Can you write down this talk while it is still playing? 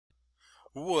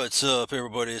What's up,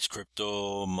 everybody? It's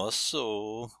Crypto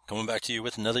Muscle coming back to you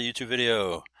with another YouTube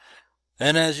video.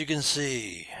 And as you can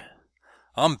see,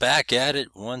 I'm back at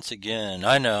it once again.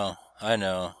 I know.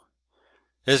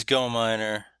 It's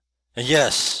Gominer. And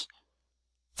yes,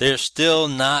 they're still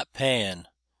not paying.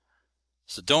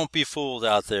 So don't be fooled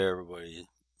out there, everybody.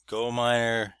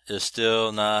 Gominer is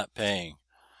still not paying.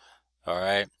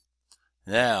 Alright?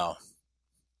 Now,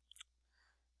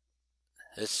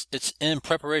 it's in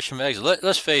preparation for exit.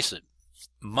 Let's face it.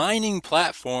 Mining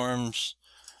platforms,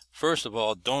 first of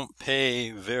all, don't pay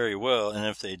very well, and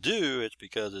if they do, it's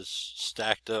because it's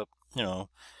stacked up,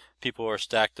 people are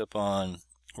stacked up on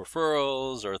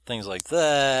referrals or things like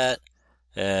that,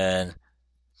 and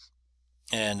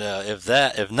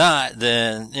if not,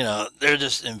 then, they're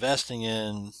just investing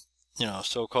in,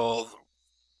 so-called,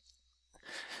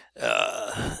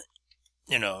 uh,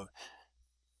 you know,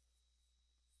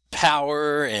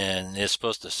 power, and it's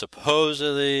supposed to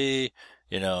supposedly,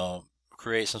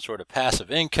 create some sort of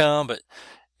passive income, and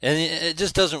it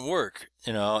just doesn't work,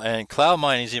 and cloud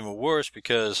mining is even worse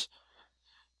because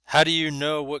how do you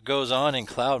know what goes on in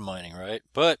cloud mining, right?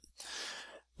 But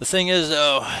the thing is,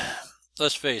 though,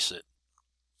 let's face it,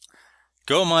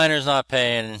 Gominer's not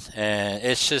paying, and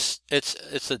it's a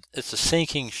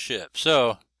sinking ship.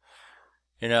 So,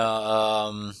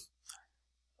 I'm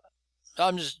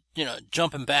just,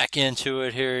 jumping back into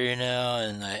it here,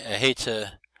 and I hate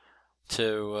to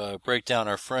break down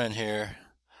our friend here,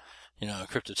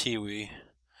 Crypto Tiwi,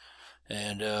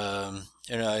 and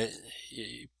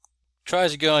he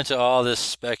tries to go into all this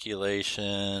speculation,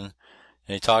 and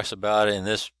he talks about it in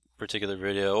this particular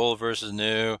video, old versus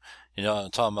new.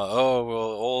 I'm talking about, oh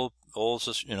well, old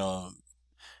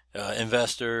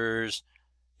investors,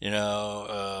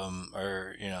 are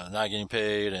not getting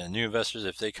paid, and new investors,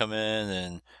 if they come in,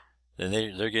 and then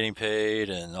they're getting paid,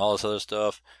 and all this other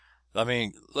stuff. I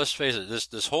mean, let's face it,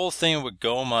 this whole thing with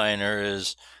Gominer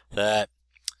is that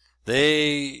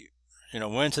they,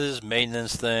 went to this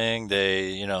maintenance thing.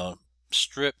 They,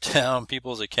 stripped down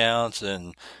people's accounts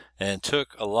and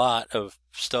took a lot of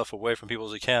stuff away from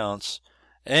people's accounts,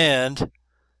 and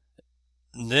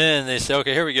then they say,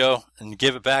 okay, here we go, and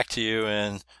give it back to you,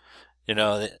 and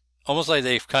almost like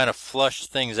they've kind of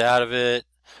flushed things out of it,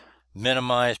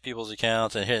 minimized people's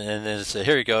accounts, and then say,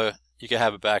 here you go, you can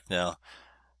have it back now.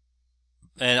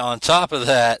 And on top of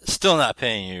that, still not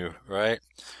paying you, right?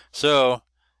 So,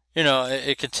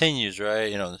 it continues,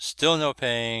 right? Still no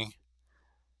paying.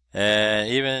 And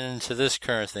even to this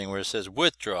current thing where it says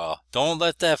withdraw, don't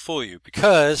let that fool you,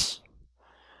 because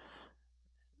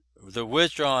the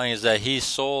withdrawing is that he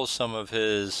sold some of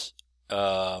his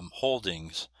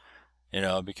holdings,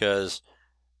 because,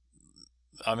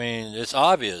 I mean, it's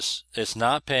obvious. It's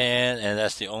not paying, and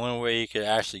that's the only way you could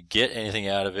actually get anything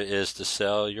out of it, is to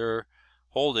sell your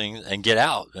holdings and get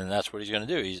out, and that's what he's going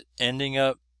to do. He's ending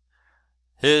up,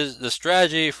 the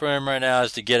strategy for him right now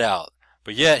is to get out,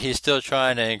 but yet he's still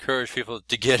trying to encourage people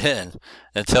to get in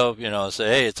and say,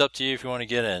 hey, it's up to you if you want to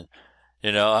get in.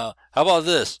 How about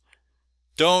this?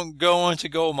 Don't go into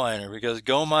Gominer, because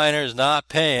Gominer is not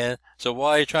paying, so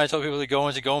why are you trying to tell people to go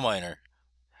into Gominer?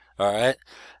 Alright?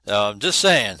 Just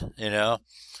saying,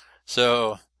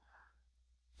 So,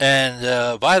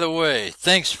 and by the way,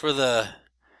 thanks for the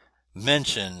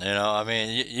mention. I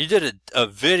mean, you did a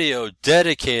video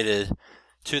dedicated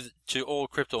to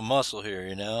old Crypto Muscle here,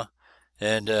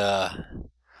 and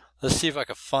let's see if I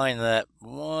can find that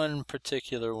one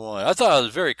particular one. I thought it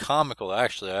was very comical,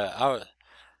 actually.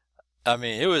 I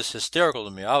mean, it was hysterical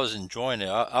to me. I was enjoying it.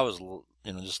 I was,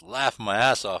 just laughing my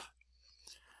ass off,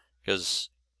 because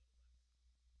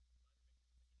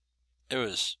it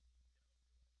was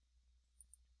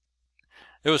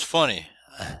funny.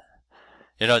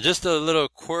 Just the little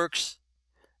quirks,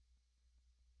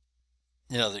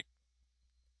 the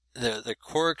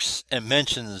quirks and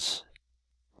mentions.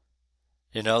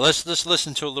 Let's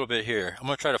listen to a little bit here. I'm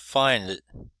gonna try to find it.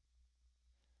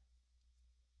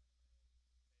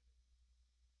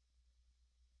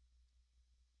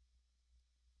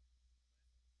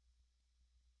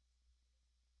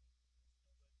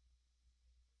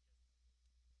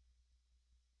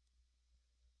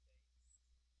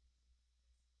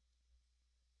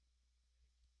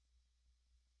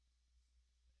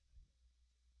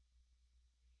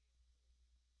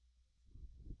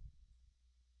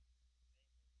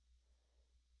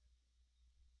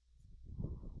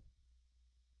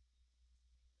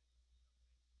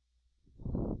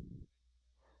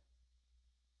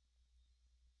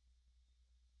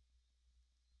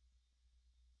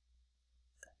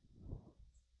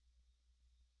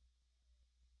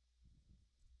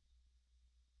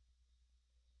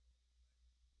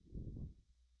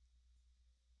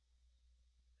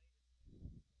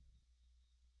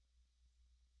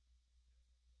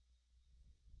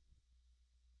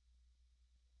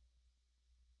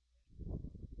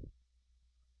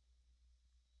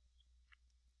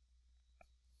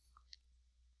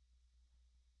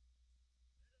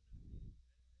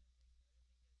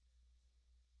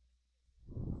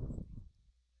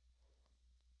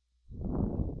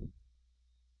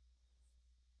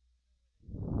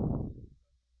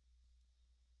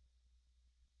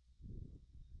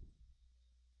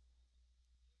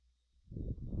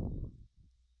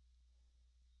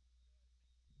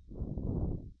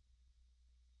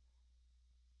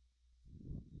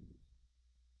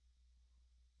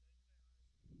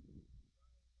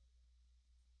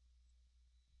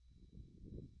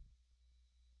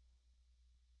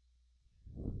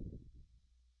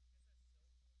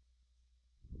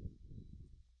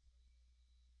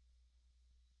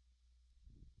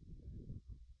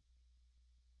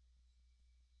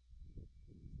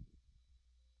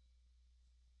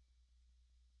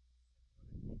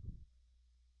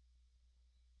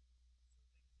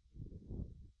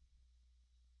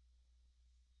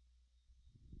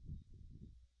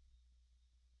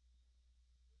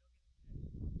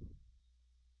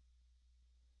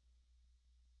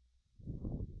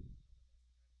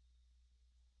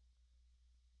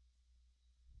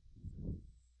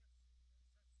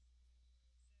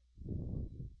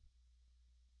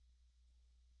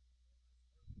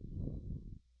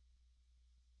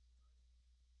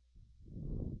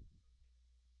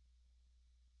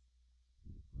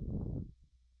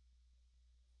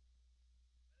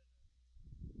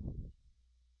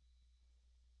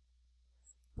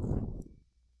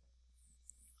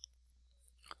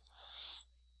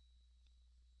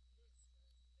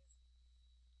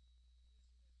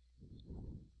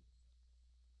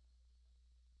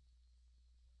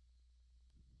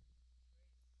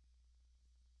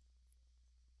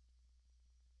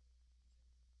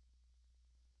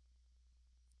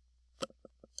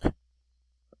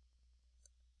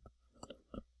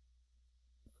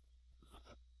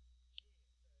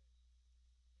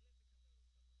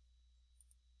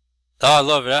 Oh, I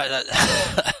love it.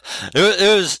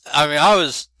 It was, I mean,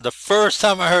 the first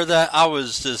time I heard that,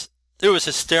 it was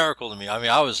hysterical to me. I mean,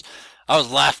 I was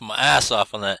laughing my ass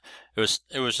off on that. It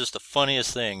was just the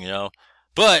funniest thing, you know.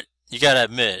 But you gotta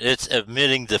admit, it's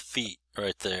admitting defeat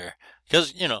right there.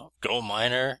 Because, you know,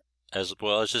 Gominer, as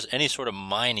well as just any sort of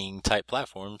mining type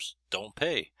platforms, don't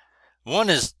pay. One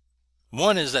is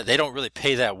One is that they don't really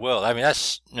pay that well. I mean,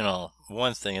 that's, you know,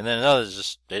 one thing. And then another is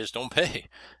just, they just don't pay.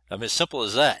 I mean, as simple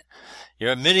as that.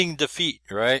 You're admitting defeat,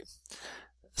 right?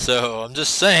 So I'm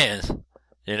just saying,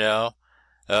 you know.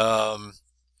 Um,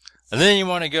 and then you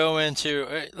want to go into,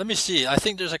 let me see, I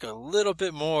think there's like a little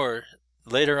bit more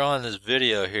later on in this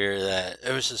video here that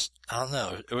it was just, I don't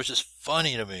know, it was just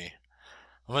funny to me.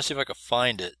 I'm going to see if I can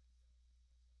find it.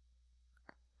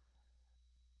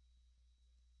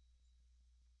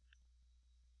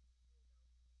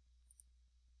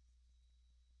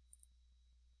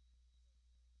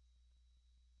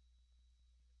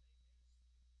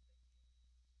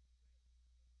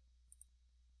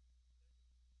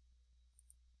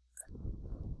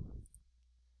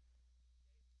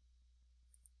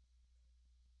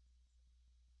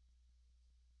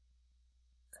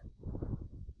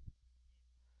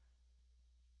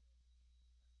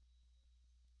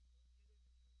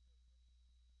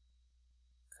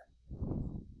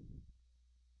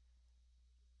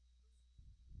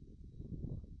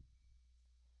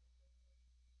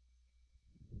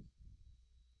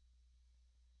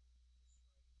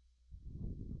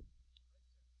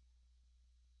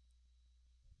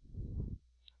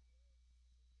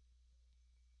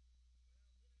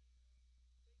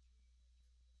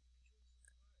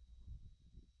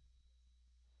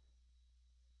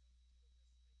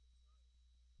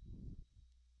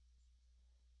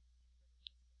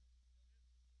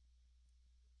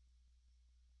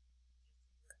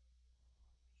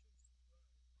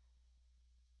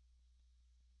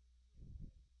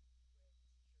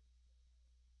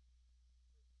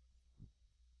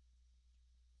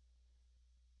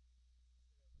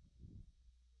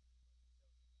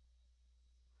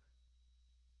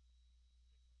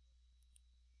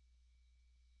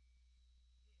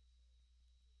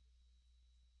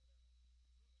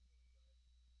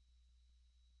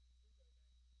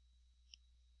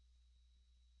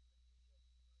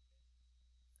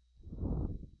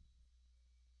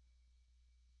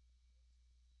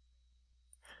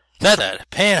 That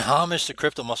paying homage to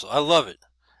crypto muscle. I love it.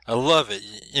 I love it.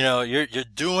 You know, you're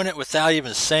doing it without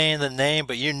even saying the name,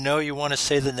 but you know you want to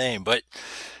say the name, but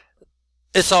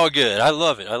it's all good. I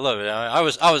love it. I love it. I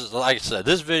was like I said,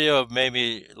 this video made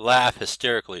me laugh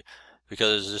hysterically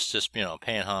because it's just, you know,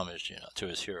 paying homage, you know, to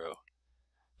his hero.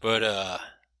 But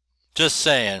just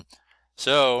saying.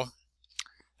 So,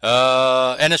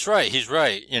 and it's right. He's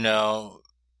right. You know,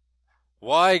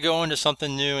 why go into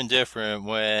something new and different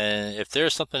when if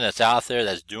there's something that's out there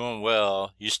that's doing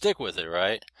well, you stick with it,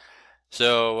 right?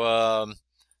 So,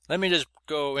 let me just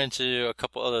go into a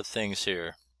couple other things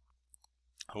here.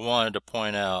 I wanted to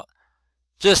point out,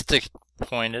 just to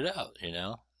point it out, you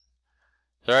know.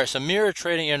 Alright, so Mirror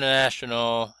Trading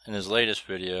International in his latest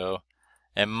video,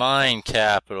 and Mind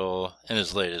Capital in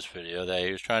his latest video, that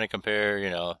he was trying to compare,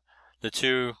 you know, the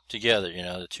two together, you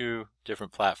know, the two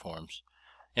different platforms.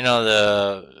 You know,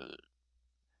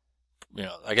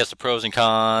 I guess the pros and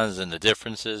cons and the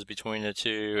differences between the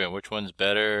two and which one's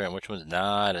better and which one's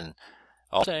not, and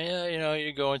all saying, yeah, you know,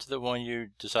 you go into the one you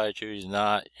decide to choose,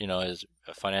 not, you know, as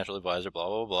a financial advisor, blah,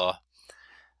 blah, blah,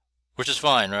 which is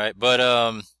fine, right? But,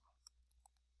 I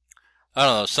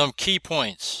don't know, some key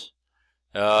points.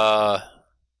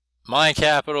 Mind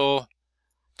Capital,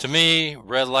 to me,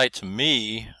 red light to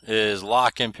me is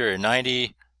lock-in period,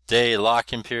 90-day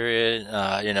lock-in period.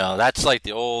 You know, that's like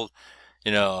the old,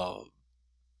 you know,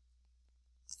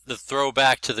 the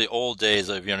throwback to the old days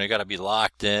of, you know, you got to be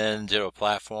locked in to a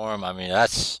platform. I mean, I'm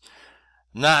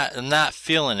not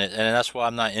feeling it, and that's why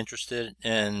I'm not interested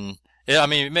in. Yeah, I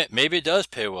mean, maybe it does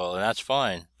pay well, and that's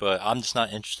fine, but I'm just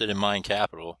not interested in Mind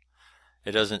Capital.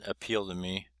 It doesn't appeal to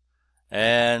me,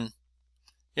 and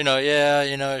you know, yeah,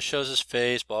 you know, it shows his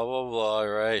face, blah blah blah,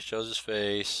 right? It shows his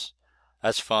face,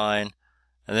 that's fine.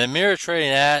 And then Mirror Trading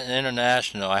at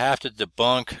International, I have to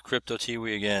debunk Crypto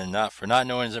Tiwi again, not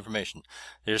knowing his information.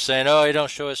 They're saying, oh, he don't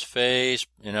show his face,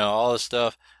 you know, all this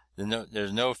stuff.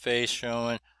 There's no face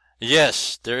showing.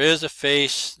 Yes, there is a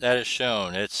face that is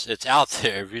shown. It's out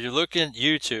there. If you look at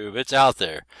YouTube, it's out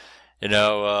there. You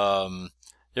know,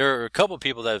 there are a couple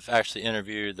people that have actually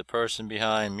interviewed the person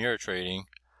behind Mirror Trading,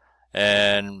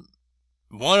 and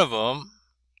one of them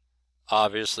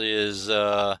obviously is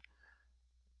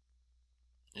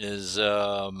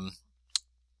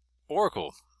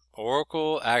Oracle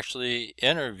Oracle actually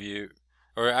interviewed,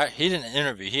 or he didn't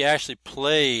interview, he actually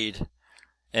played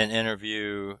an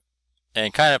interview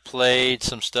and kind of played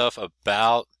some stuff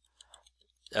about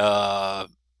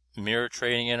Mirror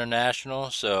Trading International.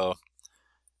 So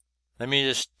let me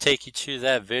just take you to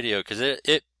that video, because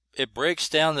it breaks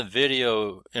down the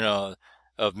video, you know,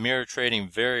 of mirror trading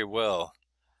very well.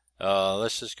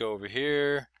 Let's just go over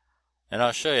here and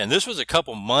I'll show you. And this was a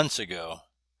couple months ago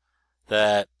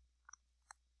that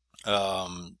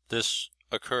this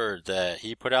occurred, that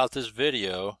he put out this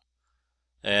video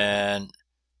and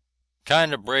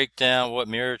kind of break down what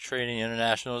Mirror Trading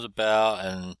International is about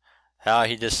and how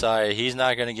he decided he's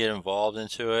not going to get involved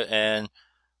into it.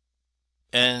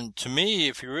 And to me,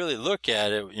 if you really look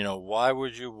at it, you know, why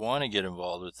would you want to get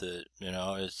involved with it? You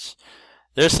know,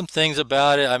 there's some things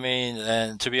about it. I mean,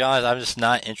 and to be honest, I'm just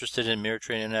not interested in Mirror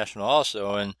Trading International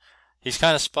also. And he's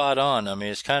kind of spot on. I mean,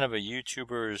 it's kind of a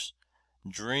YouTuber's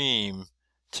dream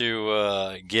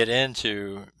to get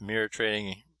into mirror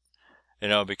trading, you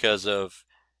know, because of,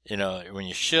 you know, when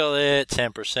you shill it,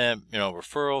 10%, you know,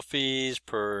 referral fees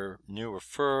per new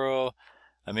referral.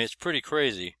 I mean, it's pretty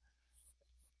crazy,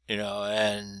 you know,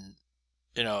 and,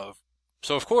 you know,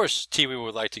 so of course Tiwi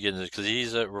would like to get into it because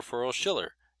he's a referral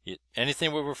shiller.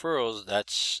 Anything with referrals,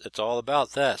 it's all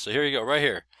about that. So here you go, right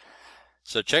here.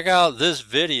 So check out this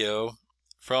video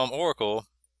from Oracle.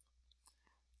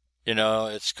 You know,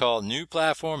 it's called New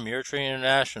Platform Mirror Trading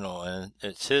International, and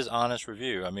it's his honest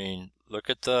review. I mean, look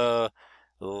at the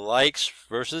likes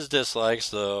versus dislikes,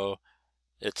 though.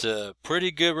 It's a pretty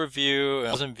good review,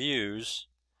 1,000 views,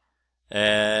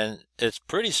 and it's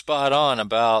pretty spot on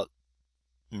about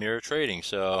mirror trading.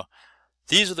 So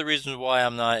these are the reasons why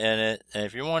I'm not in it. And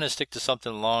if you want to stick to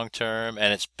something long term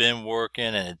and it's been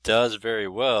working and it does very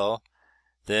well,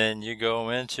 then you go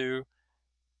into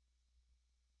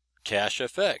Cash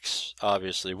FX,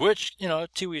 obviously, which, you know,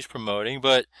 Tiwi's promoting,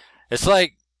 but it's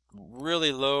like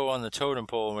really low on the totem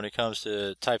pole when it comes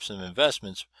to types of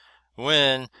investments,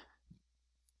 when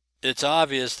it's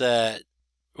obvious that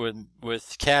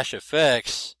with Cash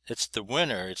FX, it's the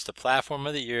winner. It's the platform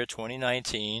of the year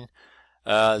 2019.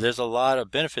 There's a lot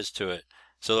of benefits to it.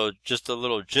 So just a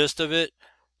little gist of it: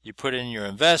 you put in your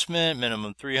investment,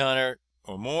 minimum 300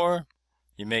 or more,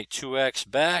 you make 2x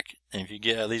back, and if you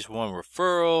get at least one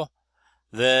referral,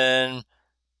 then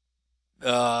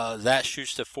that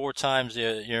shoots to 4 times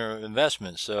your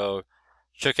investment. So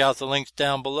check out the links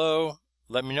down below.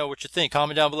 Let me know what you think.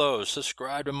 Comment down below.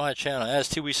 Subscribe to my channel. As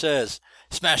Tiwi says,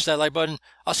 smash that like button.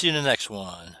 I'll see you in the next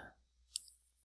one.